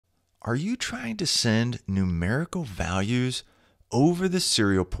Are you trying to send numerical values over the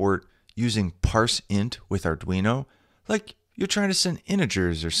serial port using parseInt with Arduino? Like you're trying to send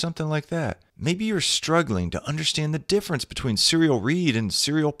integers or something like that. Maybe you're struggling to understand the difference between Serial.read and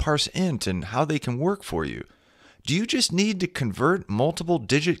Serial.parseInt and how they can work for you. Do you just need to convert multiple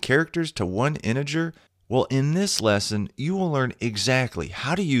digit characters to one integer? Well, in this lesson, you will learn exactly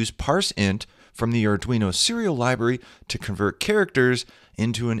how to use parseInt from the Arduino Serial library to convert characters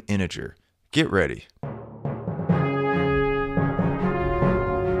into an integer. Get ready.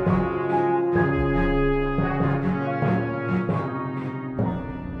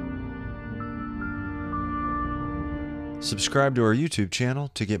 Subscribe to our YouTube channel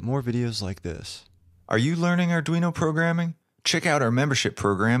to get more videos like this. Are you learning Arduino programming? Check out our membership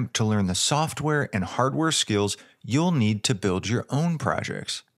program to learn the software and hardware skills you'll need to build your own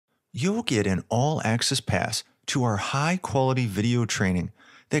projects. You'll get an all-access pass to our high-quality video training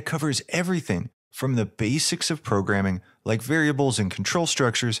that covers everything from the basics of programming like variables and control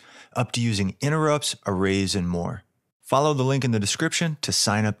structures up to using interrupts, arrays, and more. Follow the link in the description to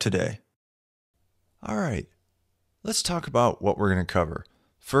sign up today. All right, let's talk about what we're going to cover.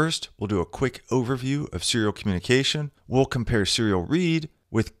 First, we'll do a quick overview of serial communication. We'll compare Serial.read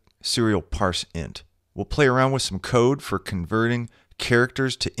with Serial.parseInt. We'll play around with some code for converting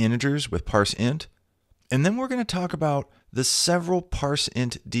characters to integers with parseInt. And then we're going to talk about the several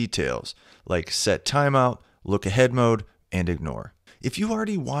parseInt details like set timeout, Lookahead Mode, and ignore. If you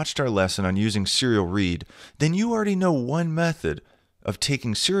already watched our lesson on using Serial.read, then you already know one method of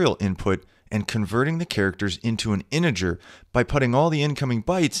taking serial input and converting the characters into an integer by putting all the incoming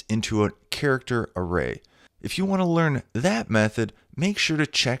bytes into a character array. If you want to learn that method, make sure to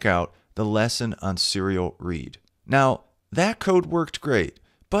check out the lesson on Serial.read. Now, that code worked great,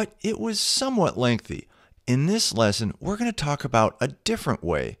 but it was somewhat lengthy. In this lesson, we're going to talk about a different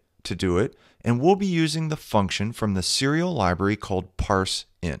way to do it, and we'll be using the function from the Serial library called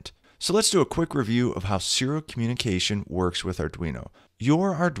parseInt. So let's do a quick review of how serial communication works with Arduino.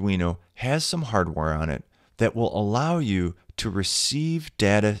 Your Arduino has some hardware on it that will allow you to receive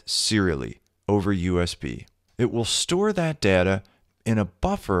data serially over USB. It will store that data in a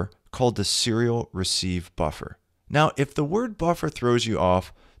buffer called the serial receive buffer. Now, if the word buffer throws you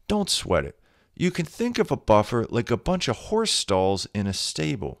off, don't sweat it. You can think of a buffer like a bunch of horse stalls in a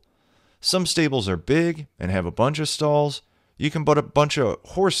stable. Some stables are big and have a bunch of stalls. You can put a bunch of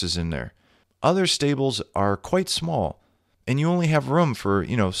horses in there. Other stables are quite small, and you only have room for,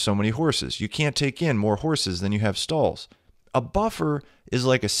 so many horses. You can't take in more horses than you have stalls. A buffer is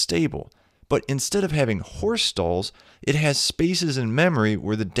like a stable, but instead of having horse stalls, it has spaces in memory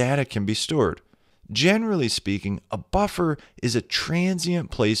where the data can be stored. Generally speaking, a buffer is a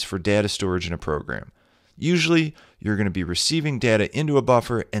transient place for data storage in a program. Usually, you're going to be receiving data into a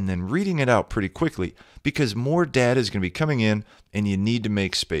buffer and then reading it out pretty quickly because more data is going to be coming in and you need to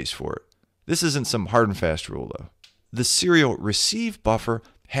make space for it. This isn't some hard and fast rule though. The serial receive buffer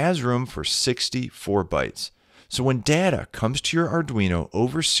has room for 64 bytes. So when data comes to your Arduino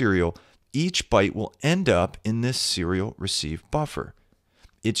over serial, each byte will end up in this serial receive buffer.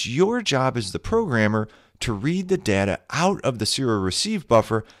 It's your job as the programmer to read the data out of the serial receive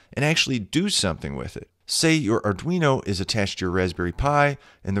buffer and actually do something with it. Say your Arduino is attached to your Raspberry Pi,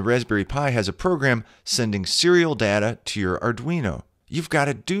 and the Raspberry Pi has a program sending serial data to your Arduino. You've got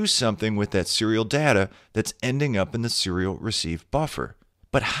to do something with that serial data that's ending up in the serial receive buffer.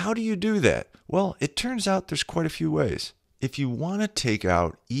 But how do you do that? Well, it turns out there's quite a few ways. If you want to take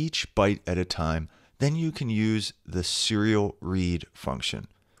out each byte at a time, then you can use the Serial.read function.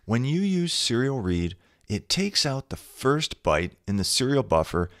 When you use Serial.read, it takes out the first byte in the serial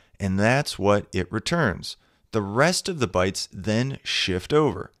buffer, and that's what it returns. The rest of the bytes then shift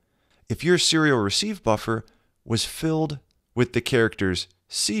over. If your serial receive buffer was filled with the characters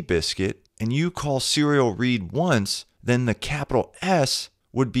Seabiscuit and you call Serial.read once, then the capital S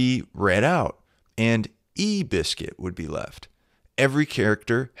would be read out and eBiscuit would be left. Every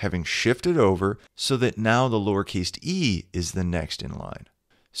character having shifted over so that now the lowercase e is the next in line.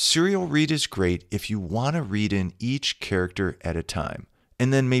 Serial.read is great if you want to read in each character at a time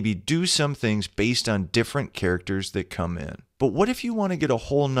and then maybe do some things based on different characters that come in. But what if you want to get a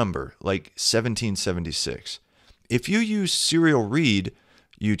whole number like 1776? If you use Serial.read,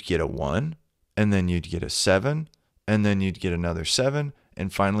 you'd get a 1, and then you'd get a 7, and then you'd get another 7,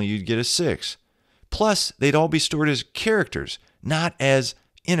 and finally you'd get a 6. Plus, they'd all be stored as characters, not as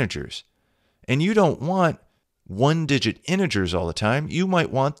integers. And you don't want one-digit integers all the time. You might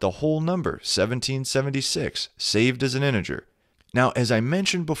want the whole number, 1776, saved as an integer. Now, as I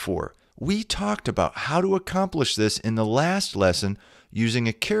mentioned before, we talked about how to accomplish this in the last lesson using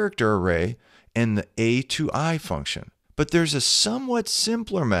a character array and the A to I function. But there's a somewhat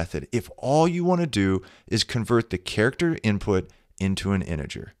simpler method if all you want to do is convert the character input into an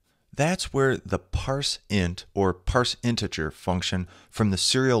integer. That's where the parseInt or parseInteger function from the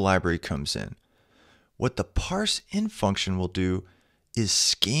Serial library comes in. What the parseInt function will do is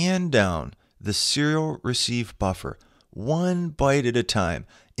scan down the serial receive buffer 1 byte at a time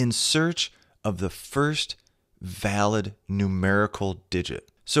in search of the first valid numerical digit.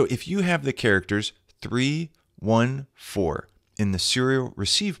 So if you have the characters 314 in the serial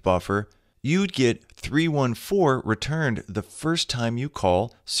receive buffer, you'd get 314 returned the first time you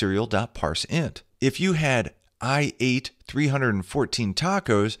call Serial.parseInt. If you had I ate 314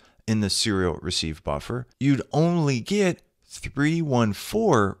 tacos in the serial receive buffer, you'd only get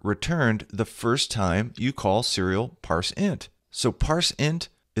 314 returned the first time you call Serial.parseInt. So parseInt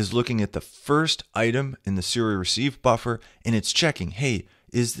is looking at the first item in the serial receive buffer and it's checking, hey,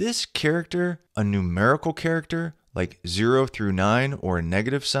 is this character a numerical character like 0 through 9 or a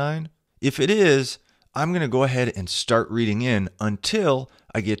negative sign? If it is, I'm going to go ahead and start reading in until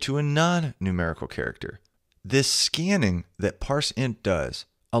I get to a non-numerical character. This scanning that parseInt does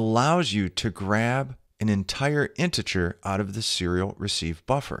allows you to grab an entire integer out of the serial receive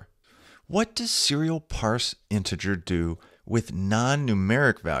buffer. What does Serial.parseInteger do with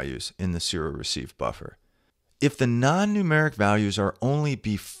non-numeric values in the serial receive buffer? If the non-numeric values are only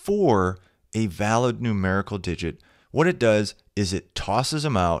before a valid numerical digit, what it does is it tosses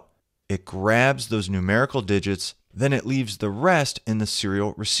them out, it grabs those numerical digits, then it leaves the rest in the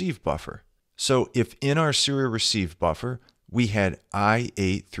serial receive buffer. So if in our serial receive buffer, we had I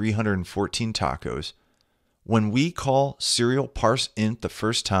ate 314 tacos, when we call Serial.parseInt the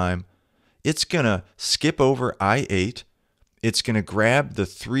first time, it's going to skip over I ate, it's going to grab the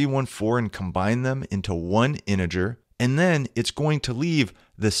 314 and combine them into one integer, and then it's going to leave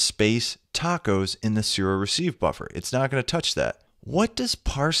the space tacos in the serial receive buffer. It's not going to touch that. What does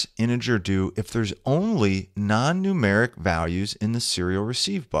parseInteger do if there's only non-numeric values in the serial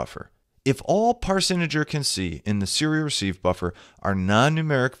receive buffer? If all parseInteger can see in the serial receive buffer are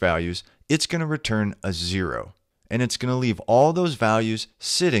non-numeric values, it's going to return a 0. And it's going to leave all those values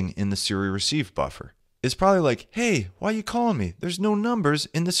sitting in the serial receive buffer. It's probably like, hey, why are you calling me? There's no numbers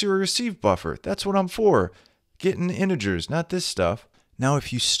in the serial receive buffer. That's what I'm for. Getting integers, not this stuff. Now,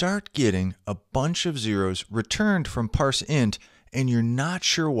 if you start getting a bunch of zeros returned from parseInt and you're not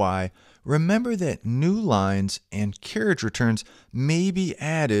sure why, remember that new lines and carriage returns may be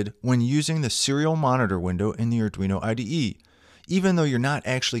added when using the serial monitor window in the Arduino IDE, even though you're not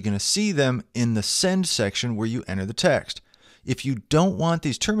actually going to see them in the send section where you enter the text. If you don't want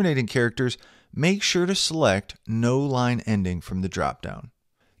these terminating characters, make sure to select no line ending from the dropdown.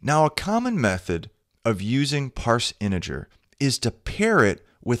 Now, a common method of using parseInteger is to pair it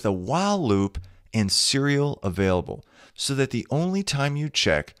with a while loop and serial available, so that the only time you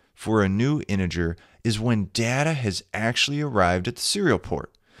check for a new integer is when data has actually arrived at the serial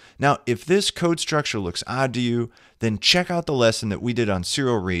port. Now, if this code structure looks odd to you, then check out the lesson that we did on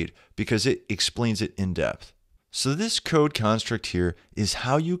Serial.read because it explains it in depth. So this code construct here is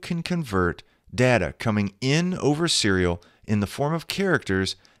how you can convert data coming in over serial in the form of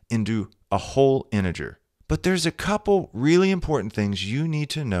characters into a whole integer. But there's a couple really important things you need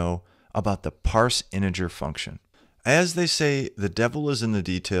to know about the parseInteger function. As they say, the devil is in the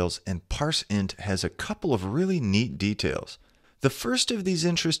details, and parseInt has a couple of really neat details. The first of these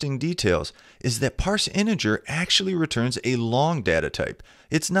interesting details is that parseInteger actually returns a long data type.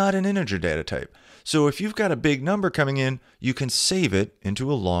 It's not an integer data type. So if you've got a big number coming in, you can save it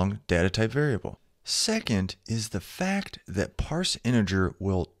into a long data type variable. Second is the fact that parseInteger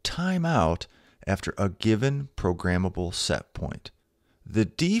will time out after a given programmable set point. The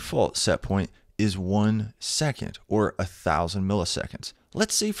default set point is 1 second or 1,000 milliseconds.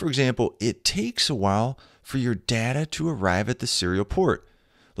 Let's say, for example, it takes a while for your data to arrive at the serial port.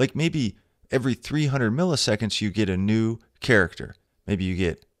 Like maybe every 300 milliseconds you get a new character. Maybe you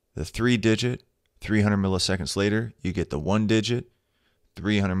get the 3-digit, 300 milliseconds later you get the 1-digit,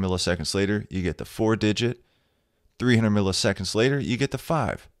 300 milliseconds later you get the 4-digit, 300 milliseconds later you get the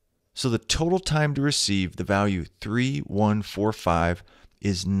 5. So the total time to receive the value 3145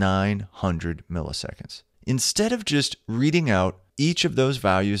 is 900 milliseconds. Instead of just reading out each of those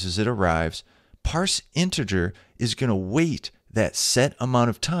values as it arrives, parseInteger is going to wait that set amount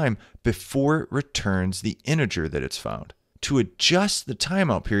of time before it returns the integer that it's found. To adjust the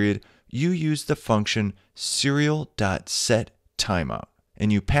timeout period, you use the function Serial.setTimeout,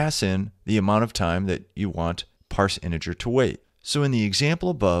 and you pass in the amount of time that you want parseInteger to wait. So in the example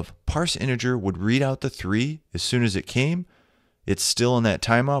above, parseInteger would read out the 3 as soon as it came. it's still in that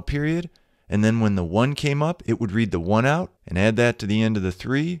timeout period. And then when the 1 came up, it would read the 1 out and add that to the end of the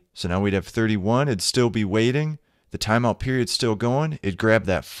 3. So now we'd have 31. It'd still be waiting. The timeout period's still going. It'd grab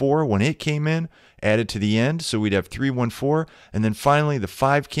that 4 when it came in, add it to the end. So we'd have 314. And then finally the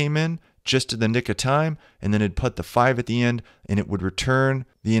 5 came in just to the nick of time. And then it'd put the 5 at the end and it would return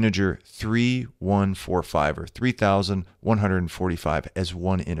the integer 3145 or 3145 as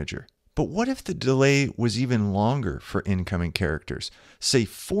one integer. But what if the delay was even longer for incoming characters, say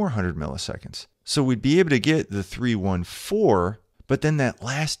 400 milliseconds? So we'd be able to get the 314, but then that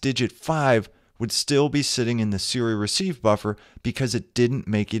last digit 5 would still be sitting in the serial receive buffer because it didn't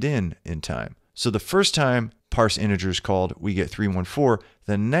make it in time. So the first time parse integer is called, we get 314.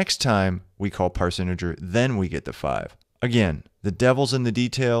 The next time we call parse integer, then we get the 5. Again, the devil's in the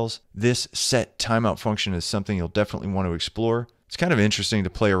details. This set timeout function is something you'll definitely want to explore. It's kind of interesting to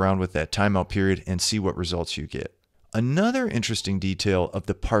play around with that timeout period and see what results you get. Another interesting detail of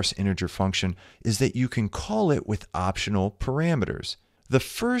the parse integer function is that you can call it with optional parameters. The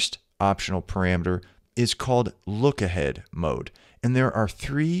first optional parameter is called Lookahead Mode, and there are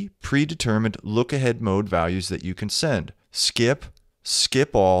 3 predetermined Lookahead Mode values that you can send: skip,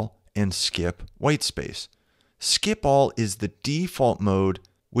 skip all, and skip whitespace. Skip all is the default mode,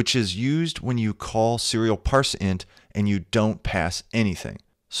 which is used when you call Serial.parseInt and you don't pass anything.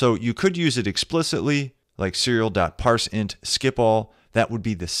 So you could use it explicitly, like Serial.parseInt skip all. That would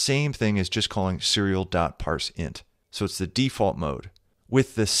be the same thing as just calling Serial.parseInt. So it's the default mode.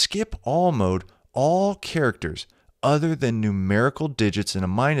 With the skip all mode, all characters other than numerical digits and a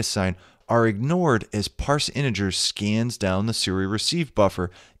minus sign are ignored as parse integer scans down the serial receive buffer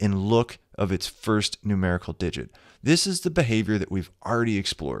in look of its first numerical digit. This is the behavior that we've already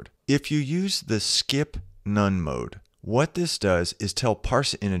explored. If you use the skip none mode, what this does is tell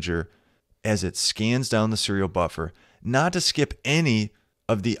parse integer as it scans down the serial buffer not to skip any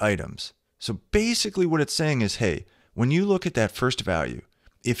of the items. So basically what it's saying is, hey, when you look at that first value,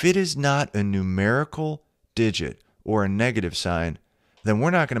 if it is not a numerical digit or a negative sign, then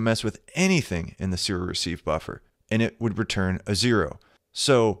we're not going to mess with anything in the serial receive buffer, and it would return a 0.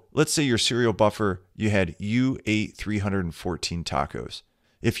 So let's say your serial buffer, you had you ate 314 tacos.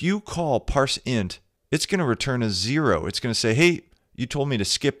 If you call parseInt, it's going to return a 0. It's going to say, hey, you told me to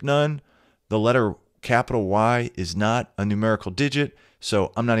skip none. The letter capital Y is not a numerical digit,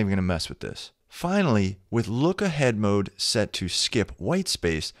 so I'm not even going to mess with this. Finally, with Lookahead Mode set to skip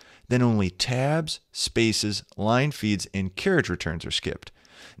whitespace, then only tabs, spaces, line feeds, and carriage returns are skipped.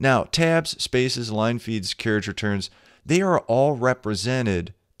 Now, tabs, spaces, line feeds, carriage returns, they are all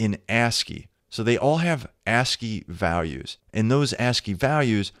represented in ASCII. So they all have ASCII values, and those ASCII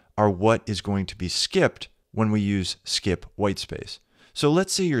values are what is going to be skipped when we use skip whitespace. So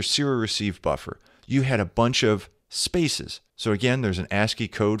let's say your serial receive buffer, you had a bunch of spaces. So again, there's an ASCII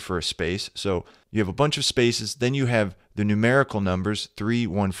code for a space. So you have a bunch of spaces, then you have the numerical numbers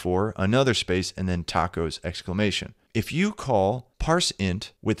 314, another space, and then tacos exclamation. If you call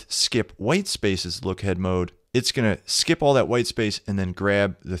parseInt with skip whitespace's lookahead mode, it's going to skip all that white space and then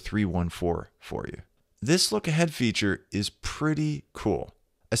grab the 314 for you. This lookahead feature is pretty cool,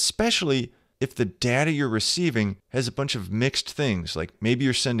 especially if the data you're receiving has a bunch of mixed things, like maybe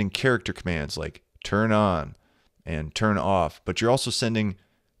you're sending character commands like turn on and turn off, but you're also sending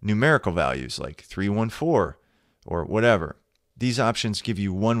numerical values like 314 or whatever. These options give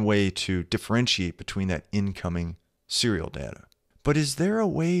you one way to differentiate between that incoming serial data. But is there a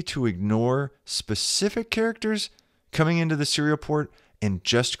way to ignore specific characters coming into the serial port and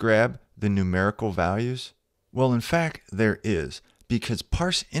just grab the numerical values? Well, in fact, there is, because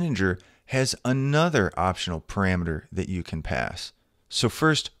parse integer has another optional parameter that you can pass. So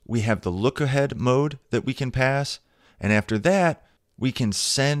first, we have the lookahead mode that we can pass, and after that, we can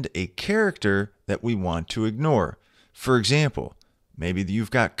send a character that we want to ignore. For example, maybe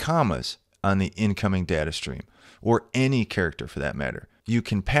you've got commas on the incoming data stream, or any character for that matter. You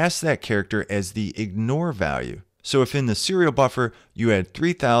can pass that character as the ignore value. So if in the serial buffer you had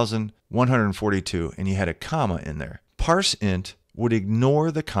 3,142 and you had a comma in there, parseInt would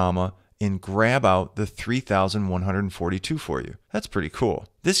ignore the comma and grab out the 3,142 for you. That's pretty cool.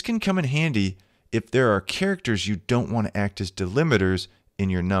 This can come in handy if there are characters you don't want to act as delimiters in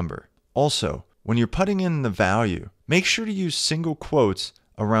your number. Also, when you're putting in the value, make sure to use single quotes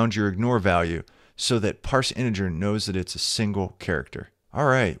around your ignore value so that parse integer knows that it's a single character. All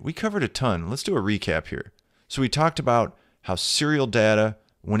right, we covered a ton. Let's do a recap here. So we talked about how serial data,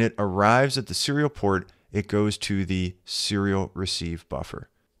 when it arrives at the serial port, it goes to the serial receive buffer.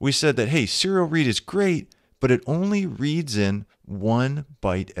 We said that, hey, serial read is great, but it only reads in 1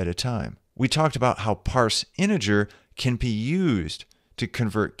 byte at a time. We talked about how parse integer can be used to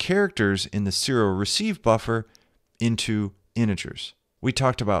convert characters in the serial receive buffer into integers. We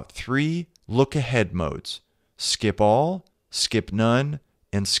talked about 3 look-ahead modes: skip all, skip none,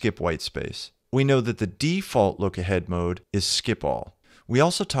 and skip whitespace. We know that the default look-ahead mode is skip all. We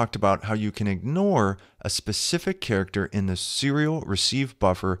also talked about how you can ignore a specific character in the serial receive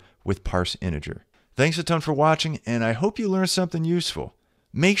buffer with parse integer. Thanks a ton for watching, and I hope you learned something useful.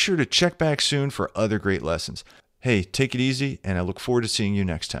 Make sure to check back soon for other great lessons. Hey, take it easy, and I look forward to seeing you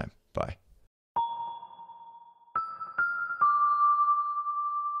next time. Bye.